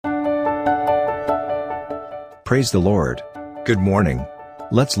Praise the Lord. Good morning.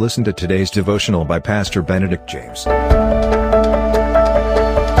 Let's listen to today's devotional by Pastor Benedict James.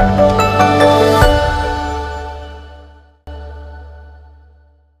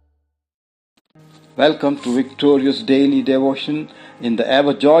 Welcome to Victorious Daily Devotion in the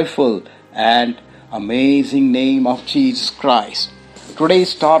ever joyful and amazing name of Jesus Christ.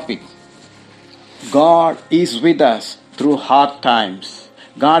 Today's topic: God is with us through hard times.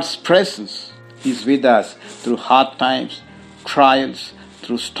 God's presence is with us through hard times, trials,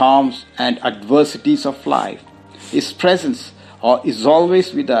 through storms and adversities of life. His presence is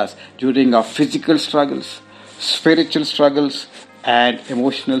always with us during our physical struggles, spiritual struggles, and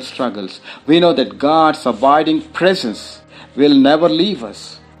emotional struggles. We know that God's abiding presence will never leave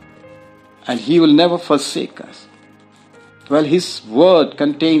us, and He will never forsake us. Well, His word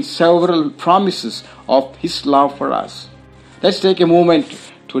contains several promises of His love for us. Let's take a moment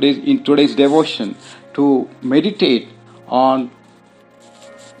in today's devotion to meditate on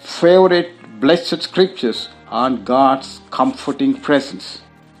favorite blessed scriptures on God's comforting presence.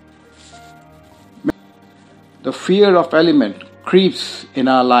 The fear of element creeps in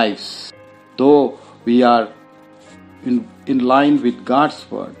our lives, though we are in line with God's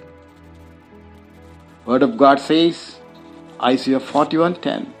word. Word of God says, Isaiah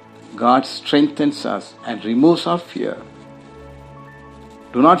 41:10, God strengthens us and removes our fear.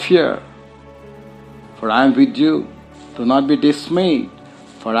 Do not fear, for I am with you. Do not be dismayed,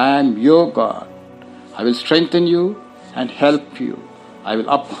 for I am your God. I will strengthen you and help you. I will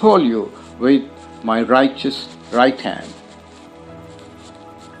uphold you with my righteous right hand.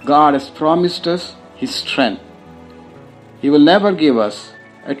 God has promised us His strength. He will never give us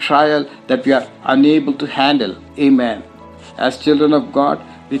a trial that we are unable to handle. Amen. As children of God,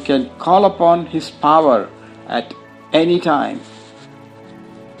 we can call upon His power at any time.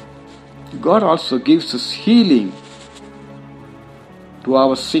 God also gives us healing to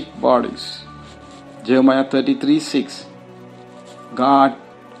our sick bodies. Jeremiah 33:6. God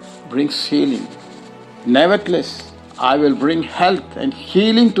brings healing. Nevertheless, I will bring health and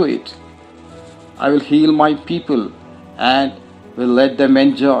healing to it. I will heal my people and will let them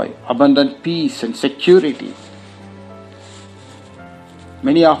enjoy abundant peace and security.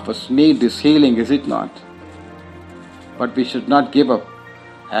 Many of us need this healing, is it not? But we should not give up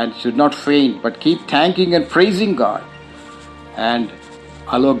and should not faint, but keep thanking and praising God and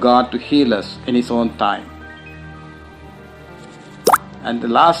allow God to heal us in His own time. And the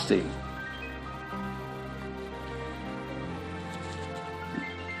last thing,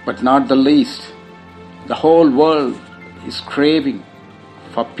 but not the least, the whole world is craving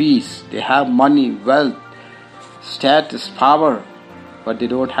for peace. They have money, wealth, status, power, but they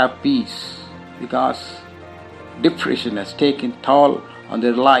don't have peace because depression has taken toll on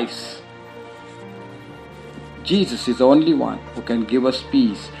their lives. Jesus is the only one who can give us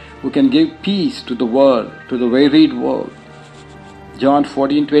peace, who can give peace to the world, to the wearied world. John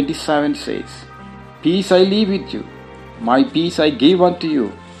 14:27 says, Peace I leave with you, my peace I give unto you.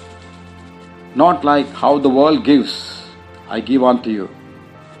 Not like how the world gives, I give unto you.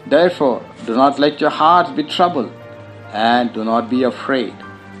 Therefore, do not let your hearts be troubled, and do not be afraid.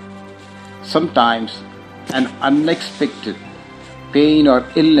 Sometimes an unexpected pain or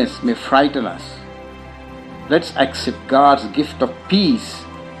illness may frighten us. Let's accept God's gift of peace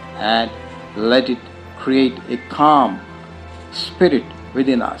and let it create a calm spirit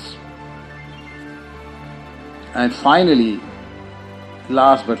within us. And finally,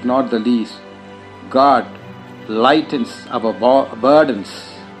 last but not the least, God lightens our burdens.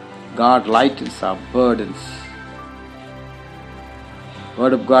 God lightens our burdens.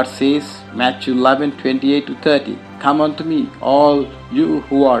 Word of God says, Matthew 11:28-30, Come unto me, all you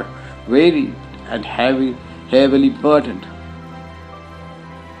who are wearied and heavily burdened,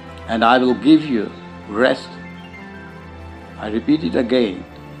 and I will give you rest. I repeat it again.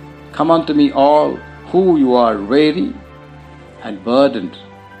 Come unto me, all who you are weary and burdened,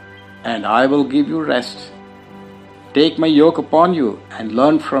 and I will give you rest. Take my yoke upon you and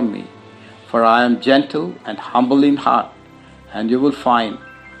learn from me, for I am gentle and humble in heart, and you will find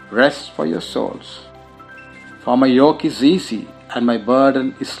rest for your souls. For my yoke is easy and my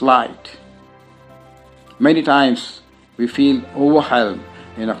burden is light. Many times we feel overwhelmed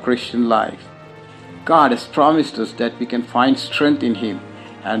in our Christian life. God has promised us that we can find strength in Him,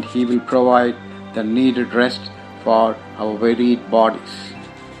 and He will provide the needed rest for our wearied bodies.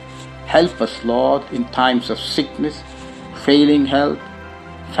 Help us, Lord, in times of sickness, failing health,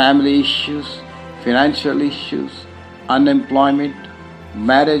 family issues, financial issues, unemployment,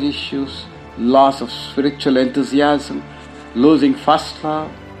 marriage issues, loss of spiritual enthusiasm, losing first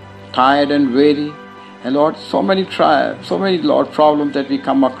love, tired and weary, And Lord, so many trials, so many, Lord, problems that we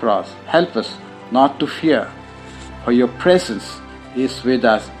come across. Help us not to fear, for your presence is with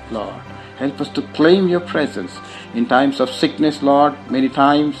us, Lord. Help us to claim your presence. In times of sickness, Lord, many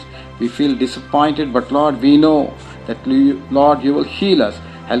times we feel disappointed, but Lord, we know that, Lord, you will heal us.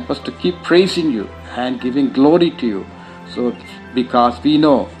 Help us to keep praising you and giving glory to you. So, because we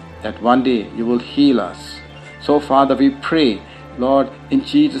know that one day you will heal us. So, Father, we pray, Lord, in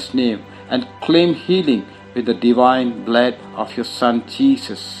Jesus' name, and claim healing with the divine blood of your Son,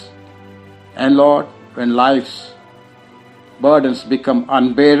 Jesus. And Lord, when life's burdens become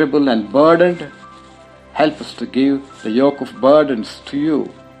unbearable and burdened, help us to give the yoke of burdens to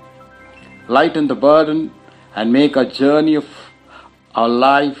you. Lighten the burden and make our journey of our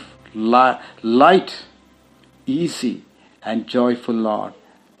life light, easy, and joyful, Lord.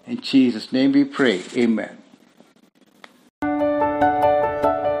 In Jesus' name we pray. Amen.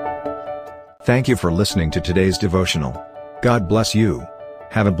 Thank you for listening to today's devotional. God bless you.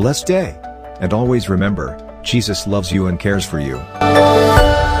 Have a blessed day. And always remember, Jesus loves you and cares for you.